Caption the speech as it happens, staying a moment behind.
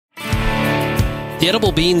The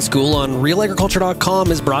Edible Bean School on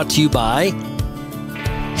RealAgriculture.com is brought to you by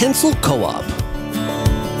Hensall Co-op.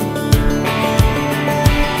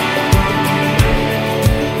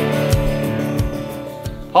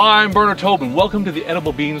 Hi, I'm Bernard Tobin. Welcome to the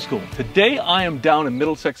Edible Bean School. Today I am down in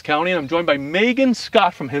Middlesex County and I'm joined by Meghan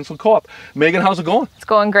Scott from Hensall Co-op. Meghan, how's it going? It's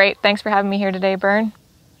going great. Thanks for having me here today, Bern.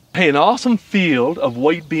 Hey, an awesome field of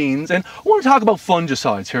white beans, and I want to talk about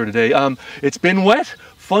fungicides here today. It's been wet.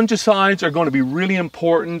 Fungicides are going to be really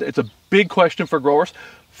important. It's a big question for growers.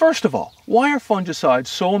 First of all, why are fungicides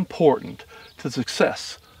so important to the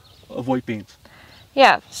success of white beans?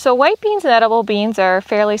 Yeah, so white beans and edible beans are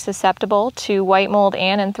fairly susceptible to white mold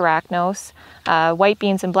and anthracnose. White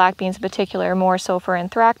beans and black beans in particular, more so for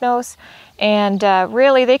anthracnose. And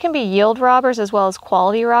really, they can be yield robbers as well as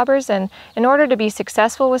quality robbers. And in order to be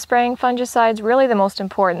successful with spraying fungicides, really the most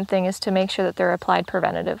important thing is to make sure that they're applied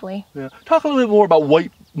preventatively. Yeah. Talk a little bit more about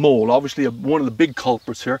white mold, obviously one of the big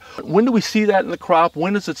culprits here. When do we see that in the crop?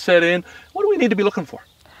 When does it set in? What do we need to be looking for?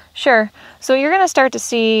 Sure. So you're going to start to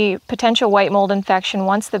see potential white mold infection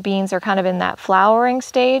once the beans are kind of in that flowering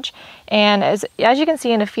stage. And as you can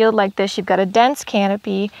see in a field like this, you've got a dense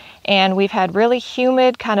canopy and we've had really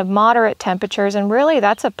humid, kind of moderate temperatures, and really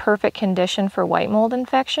that's a perfect condition for white mold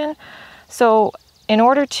infection. So in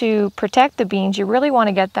order to protect the beans, you really want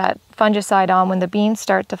to get that fungicide on when the beans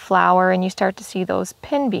start to flower and you start to see those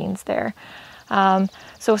pin beans there.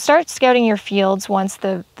 So start scouting your fields once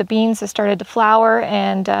the beans have started to flower,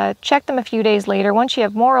 and check them a few days later. Once you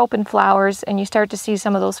have more open flowers and you start to see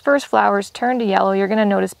some of those first flowers turn to yellow, you're going to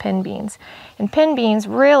notice pin beans. And pin beans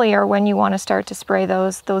really are when you want to start to spray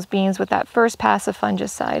those beans with that first pass of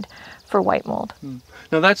fungicide for white mold.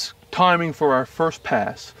 Now that's timing for our first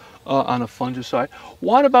pass on a fungicide.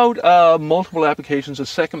 What about multiple applications, a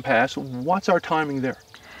second pass? What's our timing there?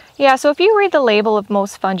 Yeah, so if you read the label of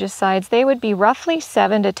most fungicides, they would be roughly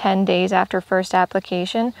 7 to 10 days after first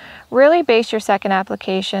application. Really base your second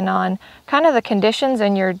application on kind of the conditions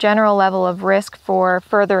and your general level of risk for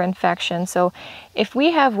further infection. So if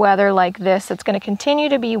we have weather like this, it's going to continue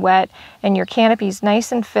to be wet and your canopy's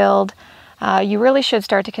nice and filled, you really should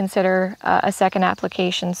start to consider a second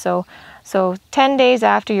application. So 10 days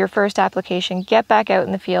after your first application, get back out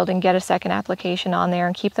in the field and get a second application on there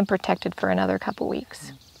and keep them protected for another couple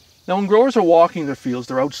weeks. Now, when growers are walking their fields,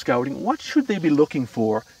 they're out scouting, what should they be looking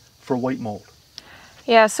for white mold?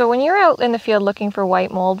 Yeah, so when you're out in the field looking for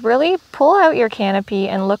white mold, really pull out your canopy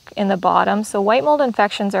and look in the bottom. So white mold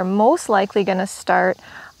infections are most likely going to start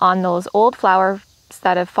on those old flowers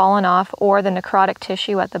that have fallen off or the necrotic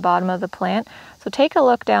tissue at the bottom of the plant. So take a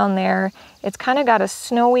look down there. It's kind of got a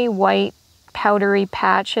snowy white powdery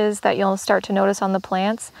patches that you'll start to notice on the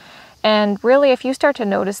plants. And really, if you start to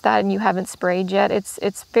notice that and you haven't sprayed yet,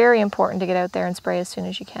 it's very important to get out there and spray as soon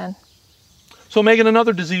as you can. So Meghan,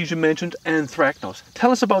 another disease you mentioned, anthracnose. Tell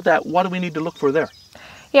us about that. What do we need to look for there?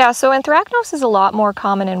 Yeah, so anthracnose is a lot more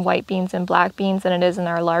common in white beans and black beans than it is in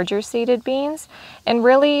our larger seeded beans. And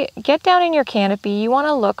really, get down in your canopy. You want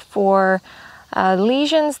to look for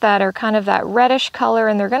lesions that are kind of that reddish color,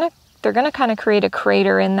 and they're going to kind of create a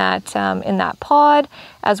crater in that pod,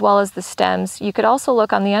 as well as the stems. You could also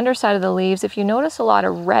look on the underside of the leaves. If you notice a lot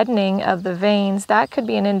of reddening of the veins, that could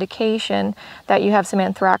be an indication that you have some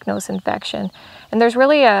anthracnose infection. And there's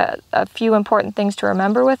really a few important things to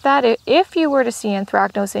remember with that. If you were to see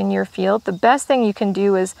anthracnose in your field, the best thing you can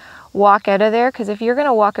do is walk out of there, because if you're going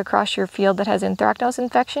to walk across your field that has anthracnose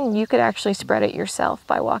infection, you could actually spread it yourself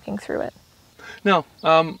by walking through it. Now,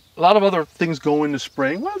 a lot of other things go into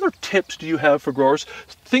spraying. What other tips do you have for growers?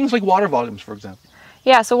 Things like water volumes, for example.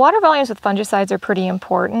 Yeah, so water volumes with fungicides are pretty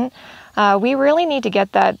important. We really need to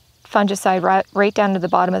get that fungicide right down to the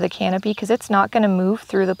bottom of the canopy because it's not going to move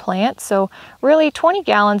through the plant. So really 20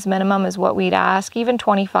 gallons minimum is what we'd ask. Even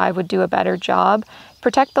 25 would do a better job.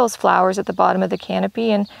 Protect those flowers at the bottom of the canopy,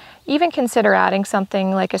 and even consider adding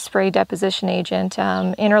something like a spray deposition agent.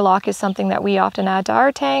 Interlock is something that we often add to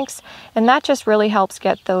our tanks, and that just really helps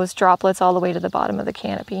get those droplets all the way to the bottom of the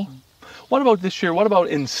canopy. What about this year? What about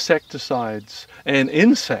insecticides and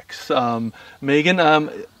insects?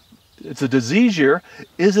 Meghan, it's a disease year.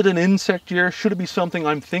 Is it an insect year? Should it be something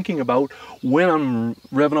I'm thinking about when I'm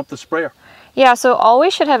revving up the sprayer? Yeah, so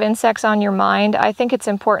always should have insects on your mind. I think it's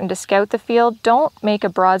important to scout the field. Don't make a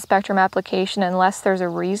broad spectrum application unless there's a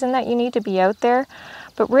reason that you need to be out there.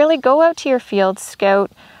 But really go out to your field,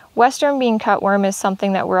 scout. Western bean cutworm is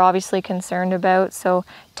something that we're obviously concerned about. So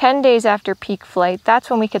 10 days after peak flight, that's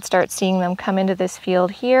when we could start seeing them come into this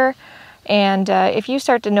field here. And if you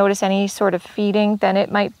start to notice any sort of feeding, then it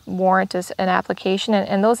might warrant an application,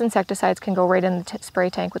 and those insecticides can go right in the spray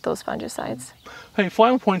tank with those fungicides. Hey,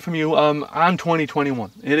 final point from you on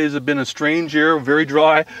 2021. It has been a strange year, very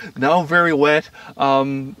dry, now very wet.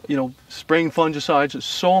 You know, spraying fungicides is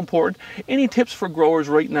so important. Any tips for growers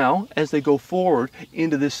right now as they go forward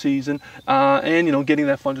into this season and, you know, getting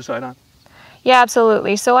that fungicide on? Yeah,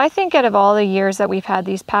 absolutely. So I think out of all the years that we've had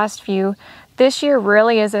these past few, this year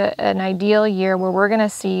really is an ideal year where we're going to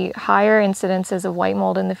see higher incidences of white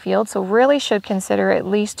mold in the field. So really should consider at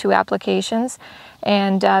least 2 applications,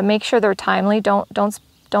 and make sure they're timely. Don't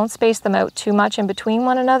space them out too much in between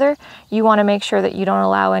one another. You want to make sure that you don't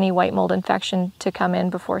allow any white mold infection to come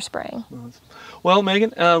in before spraying. Well,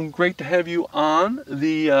 Megan, great to have you on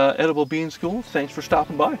the Edible Bean School. Thanks for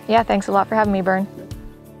stopping by. Yeah, thanks a lot for having me, Bern.